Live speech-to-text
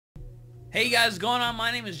Hey guys, what's going on? My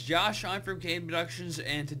name is Josh. I'm from Cade Productions,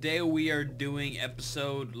 and today we are doing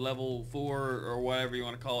episode level 4, or whatever you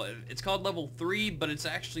want to call it. It's called level 3, but it's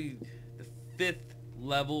actually the 5th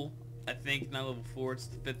level, I think. Not level 4, it's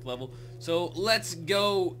the 5th level. So let's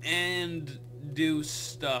go and do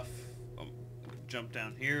stuff. Oh, jump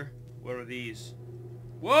down here. What are these?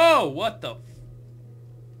 Whoa! What the?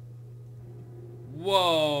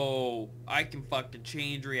 Whoa! I can fucking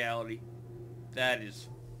change reality. That's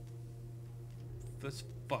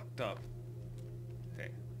fucked up.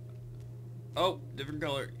 Okay. Oh, different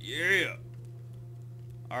color. Yeah.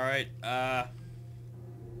 Alright,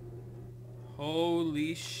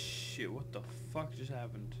 holy shit, what the fuck just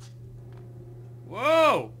happened?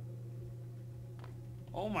 Whoa!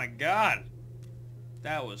 Oh my god.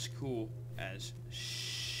 That was cool as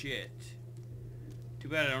shit. Too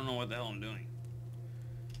bad I don't know what the hell I'm doing.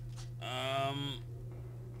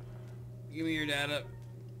 Give me your data.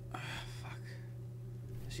 Fuck.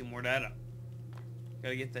 I see more data.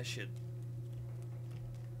 Gotta get that shit.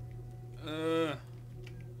 Want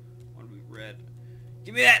to be red.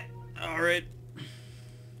 Give me that! Alright.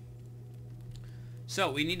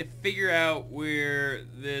 So, we need to figure out where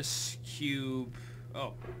this cube...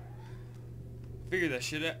 Oh. Figure that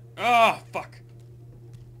shit out. Oh, fuck.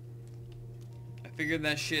 I figured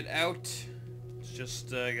that shit out. It's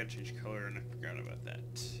just, I gotta change color and I forgot about that.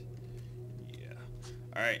 Yeah.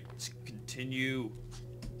 Alright, let's continue.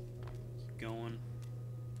 Keep going.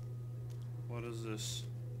 What is this?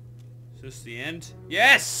 Is this the end?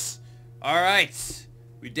 Yes! Alright.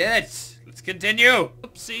 We did it. Let's continue.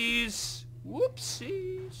 Whoopsies.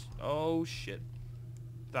 Whoopsies. Oh, shit.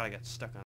 Thought I got stuck on